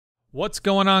What's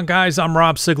going on, guys? I'm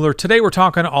Rob Sigler. Today we're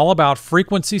talking all about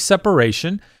frequency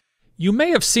separation. You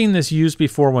may have seen this used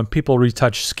before when people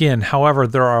retouch skin. However,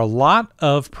 there are a lot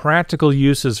of practical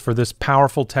uses for this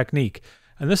powerful technique.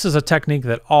 And this is a technique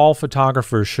that all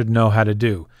photographers should know how to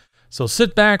do. So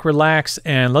sit back, relax,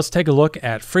 and let's take a look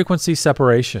at frequency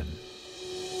separation.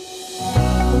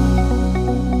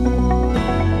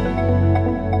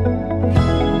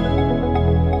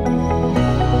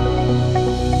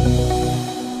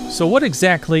 So what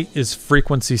exactly is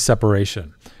frequency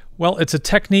separation? Well, it's a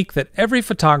technique that every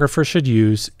photographer should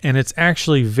use, and it's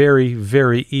actually very,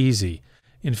 very easy.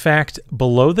 In fact,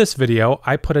 below this video,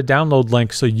 I put a download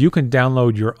link so you can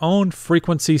download your own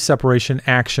frequency separation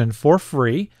action for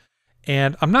free.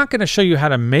 And I'm not going to show you how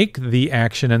to make the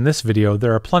action in this video.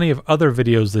 There are plenty of other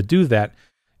videos that do that.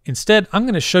 Instead, I'm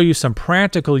going to show you some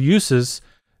practical uses,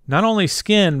 not only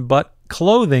skin, but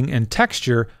clothing and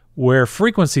texture, where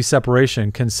frequency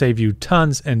separation can save you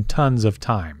tons and tons of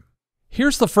time.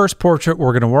 Here's the first portrait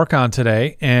we're going to work on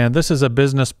today, and this is a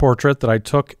business portrait that I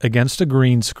took against a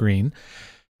green screen.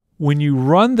 When you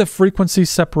run the frequency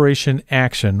separation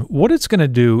action, what it's going to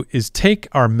do is take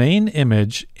our main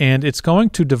image and it's going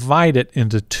to divide it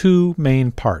into two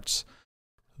main parts.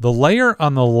 The layer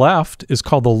on the left is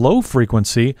called the low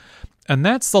frequency, and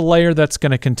that's the layer that's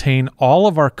going to contain all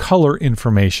of our color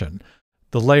information.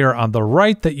 The layer on the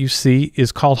right that you see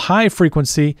is called high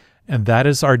frequency, and that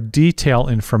is our detail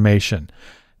information.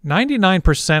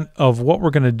 99% of what we're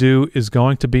going to do is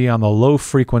going to be on the low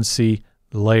frequency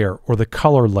layer or the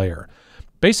color layer.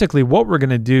 Basically, what we're going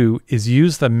to do is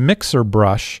use the mixer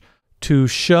brush to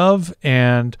shove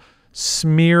and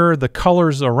smear the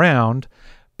colors around,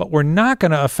 but we're not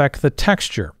going to affect the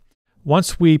texture.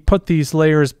 Once we put these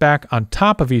layers back on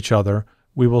top of each other,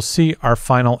 we will see our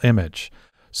final image.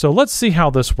 So let's see how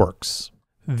this works.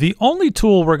 The only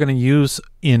tool we're going to use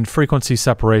in frequency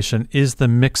separation is the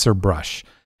mixer brush.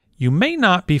 You may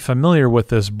not be familiar with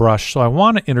this brush, so I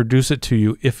want to introduce it to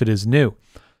you if it is new.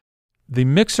 The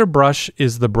mixer brush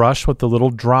is the brush with the little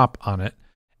drop on it.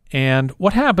 And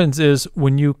what happens is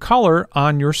when you color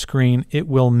on your screen, it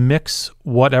will mix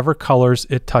whatever colors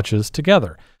it touches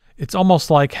together. It's almost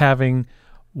like having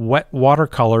wet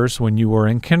watercolors when you were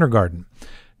in kindergarten.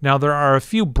 Now, there are a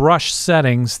few brush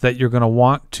settings that you're going to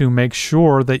want to make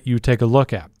sure that you take a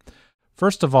look at.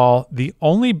 First of all, the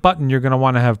only button you're going to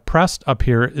want to have pressed up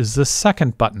here is the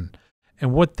second button.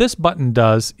 And what this button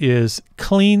does is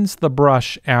cleans the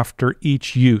brush after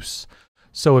each use.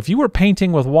 So if you were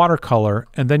painting with watercolor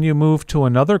and then you move to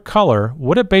another color,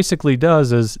 what it basically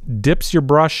does is dips your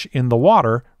brush in the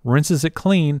water, rinses it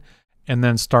clean, and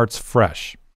then starts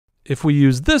fresh. If we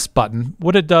use this button,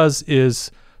 what it does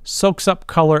is soaks up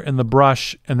color in the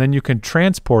brush, and then you can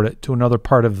transport it to another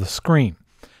part of the screen.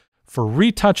 For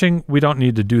retouching, we don't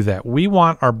need to do that. We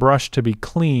want our brush to be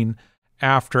clean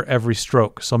after every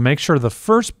stroke. So make sure the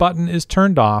first button is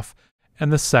turned off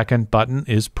and the second button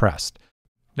is pressed.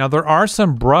 Now, there are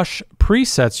some brush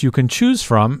presets you can choose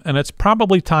from, and it's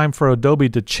probably time for Adobe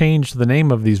to change the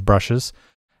name of these brushes.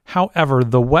 However,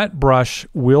 the wet brush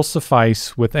will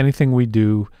suffice with anything we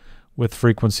do with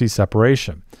frequency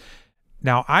separation.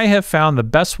 Now, I have found the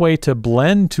best way to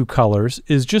blend two colors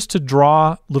is just to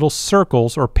draw little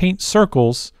circles or paint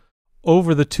circles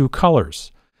over the two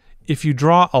colors. If you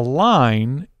draw a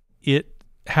line, it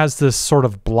has this sort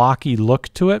of blocky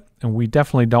look to it, and we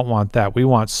definitely don't want that. We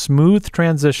want smooth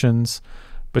transitions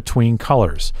between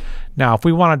colors. Now, if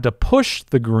we wanted to push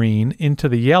the green into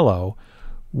the yellow,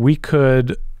 we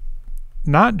could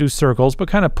not do circles, but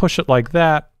kind of push it like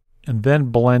that, and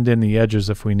then blend in the edges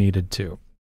if we needed to.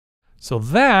 So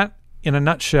that, in a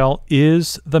nutshell,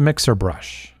 is the mixer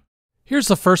brush. Here's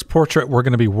the first portrait we're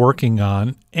going to be working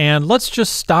on, and let's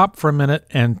just stop for a minute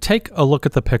and take a look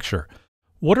at the picture.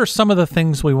 What are some of the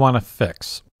things we want to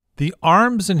fix? The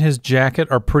arms in his jacket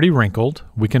are pretty wrinkled.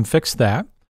 We can fix that.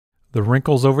 The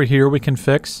wrinkles over here we can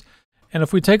fix. And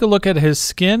if we take a look at his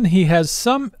skin, he has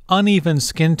some uneven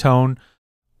skin tone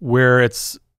where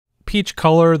it's peach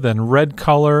color, then red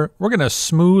color. We're going to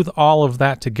smooth all of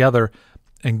that together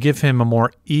and give him a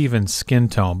more even skin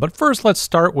tone. But first, let's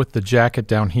start with the jacket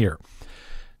down here.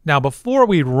 Now, before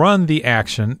we run the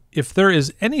action, if there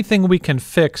is anything we can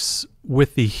fix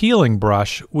with the healing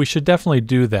brush, we should definitely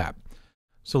do that.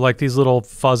 So like these little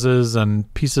fuzzes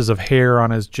and pieces of hair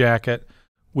on his jacket,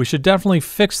 we should definitely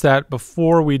fix that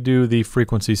before we do the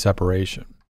frequency separation.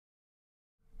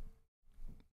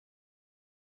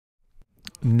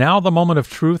 Now, the moment of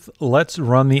truth, let's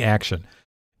run the action.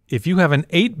 If you have an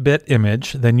 8-bit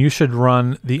image, then you should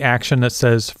run the action that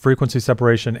says frequency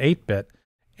separation 8-bit,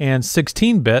 and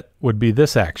 16-bit would be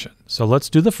this action. So let's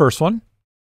do the first one.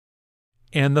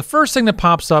 And the first thing that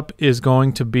pops up is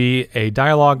going to be a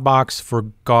dialog box for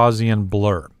Gaussian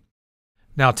blur.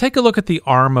 Now take a look at the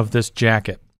arm of this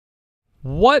jacket.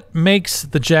 What makes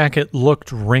the jacket look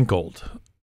wrinkled?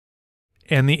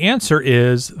 And the answer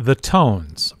is the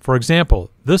tones. For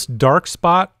example, this dark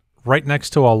spot right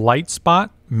next to a light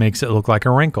spot makes it look like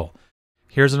a wrinkle.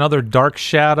 Here's another dark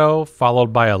shadow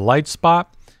followed by a light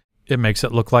spot. It makes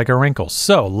it look like a wrinkle.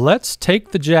 So let's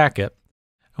take the jacket,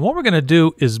 and what we're going to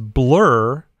do is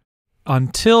blur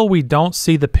until we don't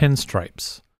see the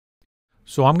pinstripes.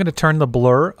 So I'm going to turn the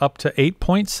blur up to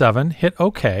 8.7, hit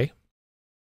OK,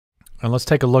 and let's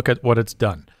take a look at what it's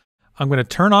done. I'm going to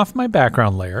turn off my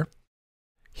background layer.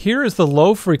 Here is the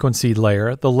low frequency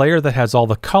layer, the layer that has all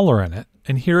the color in it,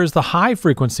 and here is the high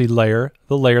frequency layer,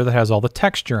 the layer that has all the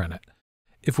texture in it.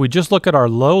 If we just look at our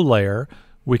low layer,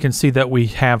 we can see that we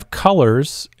have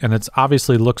colors, and it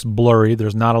obviously looks blurry.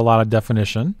 There's not a lot of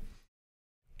definition.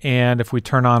 And if we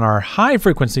turn on our high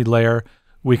frequency layer,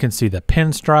 we can see the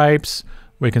pinstripes,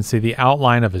 we can see the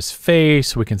outline of his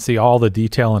face, we can see all the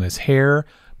detail in his hair,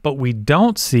 but we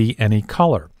don't see any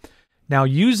color. Now,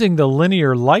 using the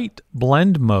linear light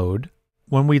blend mode,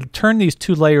 when we turn these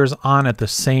two layers on at the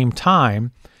same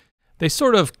time, they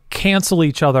sort of cancel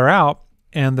each other out,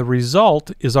 and the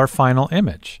result is our final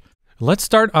image. Let's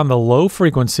start on the low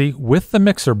frequency with the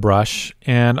mixer brush,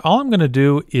 and all I'm going to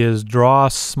do is draw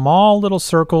small little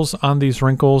circles on these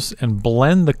wrinkles and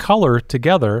blend the color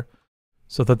together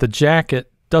so that the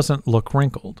jacket doesn't look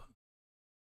wrinkled.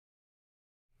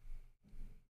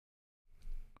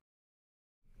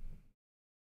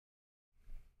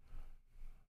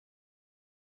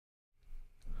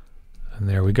 And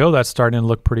there we go. That's starting to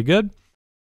look pretty good.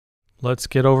 Let's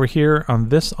get over here on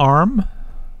this arm.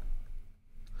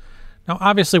 Now,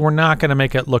 obviously, we're not going to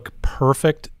make it look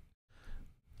perfect.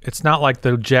 It's not like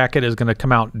the jacket is going to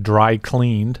come out dry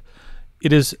cleaned.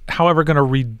 It is, however, going to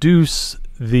reduce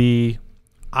the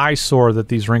eyesore that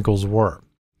these wrinkles were.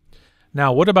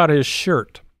 Now, what about his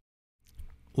shirt?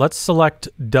 Let's select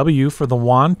W for the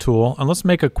wand tool, and let's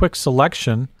make a quick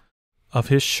selection of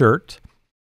his shirt.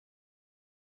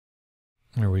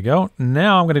 There we go.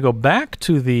 Now I'm going to go back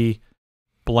to the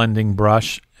blending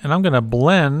brush, and I'm going to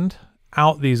blend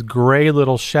out these gray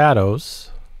little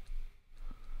shadows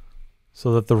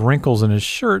so that the wrinkles in his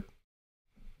shirt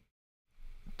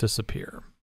disappear.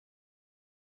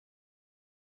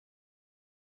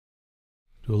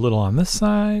 Do a little on this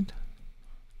side.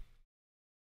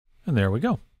 And there we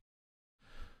go.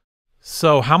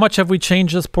 So how much have we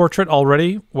changed this portrait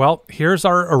already? Well, here's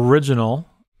our original,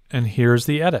 and here's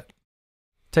the edit.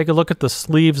 Take a look at the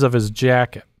sleeves of his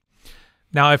jacket.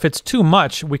 Now, if it's too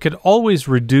much, we could always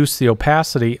reduce the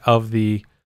opacity of the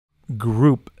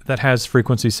group that has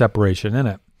frequency separation in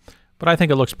it. But I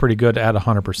think it looks pretty good at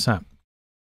 100%.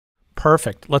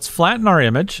 Perfect. Let's flatten our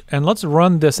image, and let's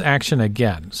run this action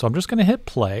again. So I'm just going to hit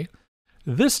play.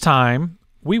 This time,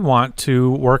 we want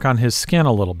to work on his skin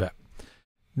a little bit.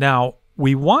 Now,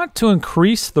 we want to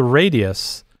increase the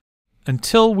radius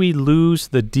until we lose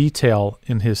the detail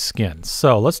in his skin.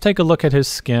 So let's take a look at his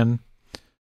skin.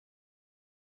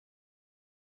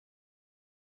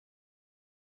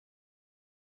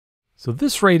 So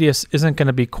this radius isn't going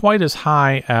to be quite as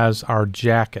high as our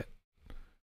jacket.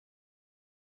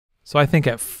 So I think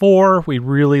at 4, we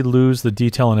really lose the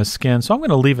detail in his skin. So I'm going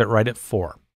to leave it right at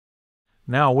 4.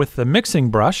 Now with the mixing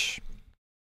brush,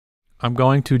 I'm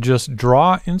going to just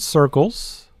draw in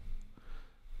circles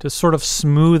to sort of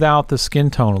smooth out the skin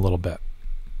tone a little bit.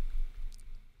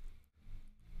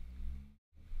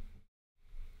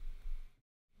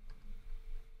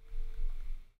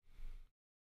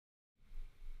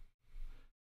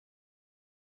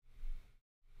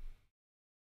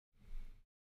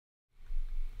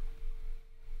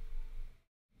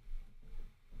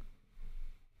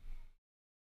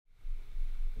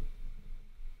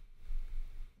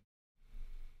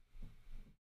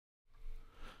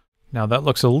 Now that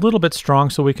looks a little bit strong,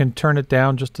 so we can turn it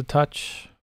down just a touch.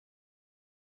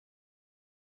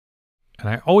 And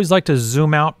I always like to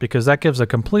zoom out because that gives a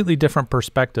completely different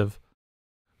perspective.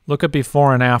 Look at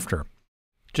before and after.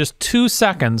 Just 2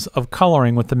 seconds of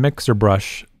coloring with the mixer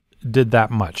brush did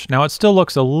that much. Now it still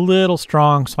looks a little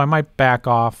strong, so I might back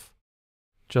off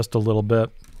just a little bit.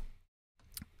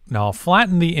 Now I'll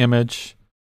flatten the image,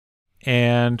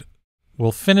 and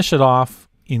we'll finish it off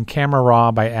in Camera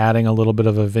Raw by adding a little bit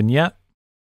of a vignette.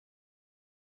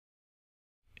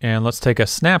 And let's take a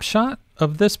snapshot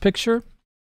of this picture.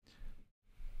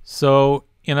 So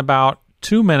in about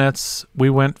 2 minutes, we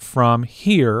went from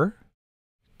here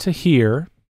to here,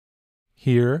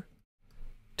 here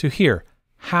to here.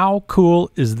 How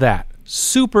cool is that?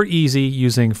 Super easy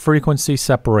using frequency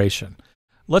separation.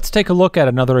 Let's take a look at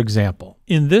another example.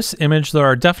 In this image, there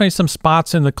are definitely some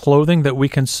spots in the clothing that we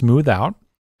can smooth out.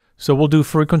 So we'll do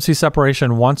frequency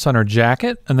separation once on her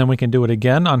jacket, and then we can do it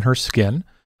again on her skin.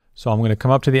 So I'm going to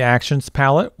come up to the Actions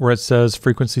palette where it says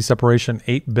frequency separation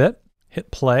 8-bit,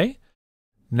 hit play.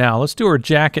 Now let's do her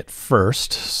jacket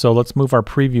first. So let's move our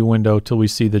preview window till we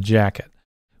see the jacket.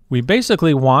 We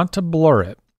basically want to blur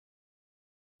it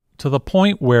to the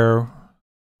point where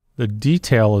the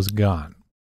detail is gone.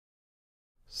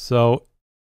 So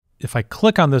if I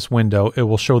click on this window, it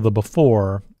will show the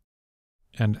before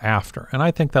and after. And I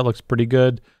think that looks pretty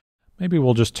good. Maybe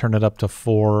we'll just turn it up to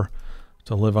 4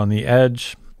 to live on the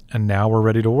edge. And now we're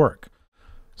ready to work.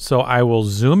 So I will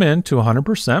zoom in to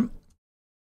 100%.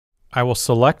 I will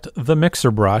select the mixer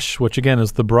brush, which again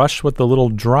is the brush with the little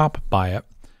drop by it.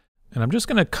 And I'm just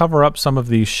going to cover up some of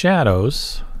these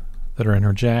shadows that are in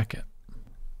her jacket.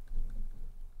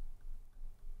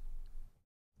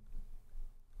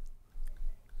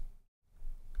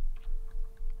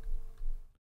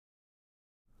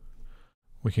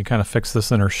 We can kind of fix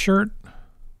this in her shirt.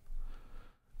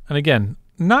 And again,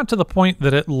 not to the point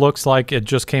that it looks like it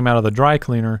just came out of the dry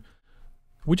cleaner.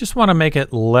 We just want to make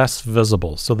it less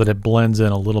visible so that it blends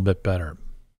in a little bit better.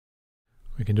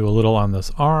 We can do a little on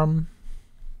this arm.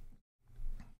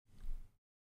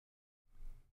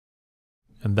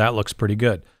 And that looks pretty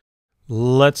good.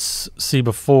 Let's see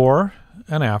before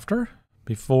and after.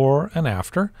 Before and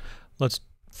after. Let's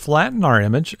flatten our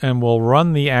image and we'll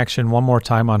run the action one more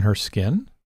time on her skin.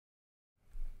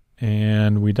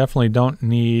 And we definitely don't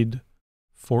need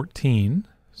 14.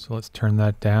 So let's turn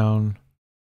that down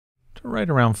to right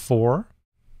around 4.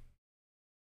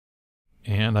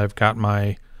 And I've got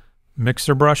my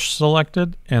mixer brush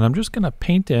selected, and I'm just going to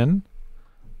paint in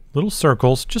little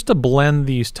circles just to blend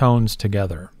these tones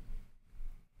together.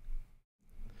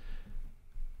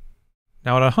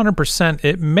 Now at 100%,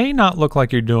 it may not look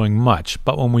like you're doing much,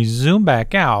 but when we zoom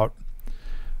back out,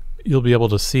 you'll be able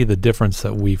to see the difference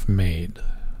that we've made.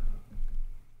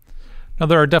 Now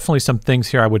there are definitely some things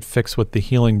here I would fix with the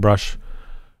healing brush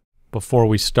before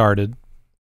we started.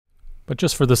 But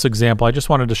just for this example, I just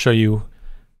wanted to show you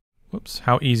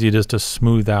how easy it is to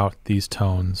smooth out these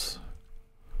tones.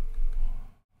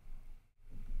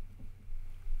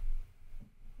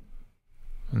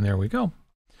 And there we go.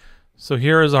 So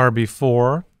here is our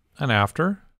before and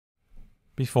after.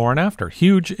 Before and after.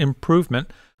 Huge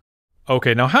improvement.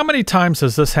 Okay, now how many times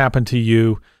has this happened to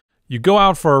you? You go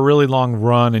out for a really long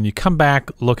run and you come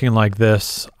back looking like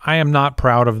this. I am not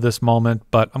proud of this moment,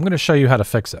 but I'm going to show you how to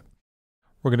fix it.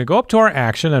 We're going to go up to our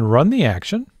action and run the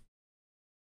action.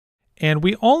 And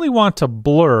we only want to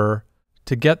blur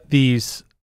to get these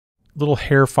little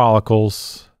hair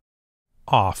follicles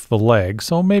off the leg.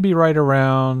 So maybe right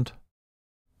around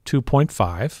 2.5.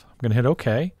 I'm going to hit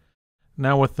OK.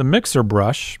 Now with the mixer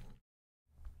brush,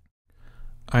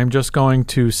 I'm just going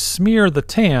to smear the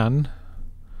tan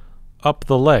up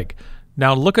the leg.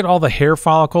 Now look at all the hair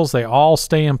follicles. They all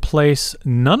stay in place.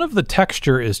 None of the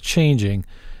texture is changing.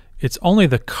 It's only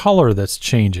the color that's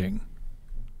changing.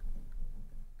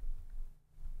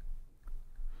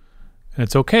 And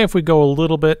it's okay if we go a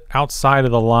little bit outside of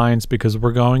the lines because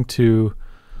we're going to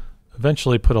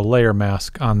eventually put a layer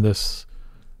mask on this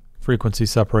frequency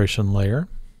separation layer.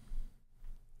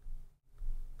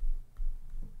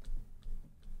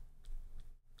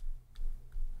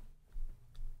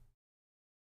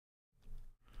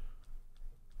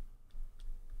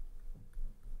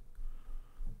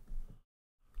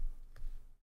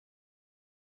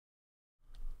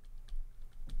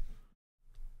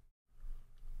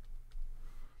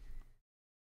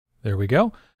 There we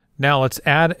go. Now let's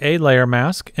add a layer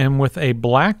mask, and with a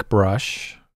black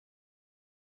brush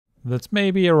that's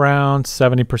maybe around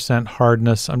 70%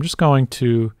 hardness, I'm just going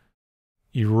to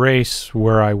erase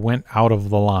where I went out of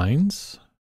the lines.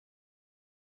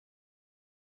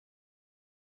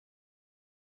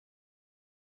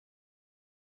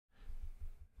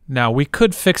 Now we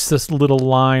could fix this little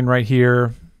line right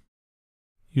here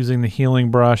using the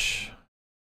healing brush.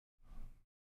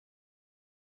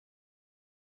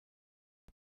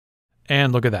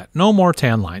 And look at that, no more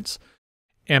tan lines.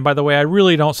 And by the way, I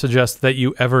really don't suggest that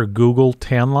you ever Google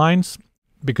tan lines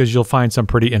because you'll find some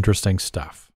pretty interesting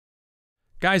stuff.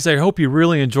 Guys, I hope you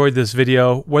really enjoyed this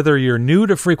video. Whether you're new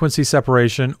to frequency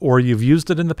separation or you've used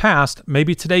it in the past,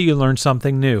 maybe today you learned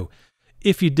something new.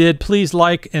 If you did, please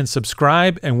like and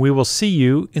subscribe, and we will see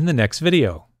you in the next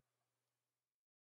video.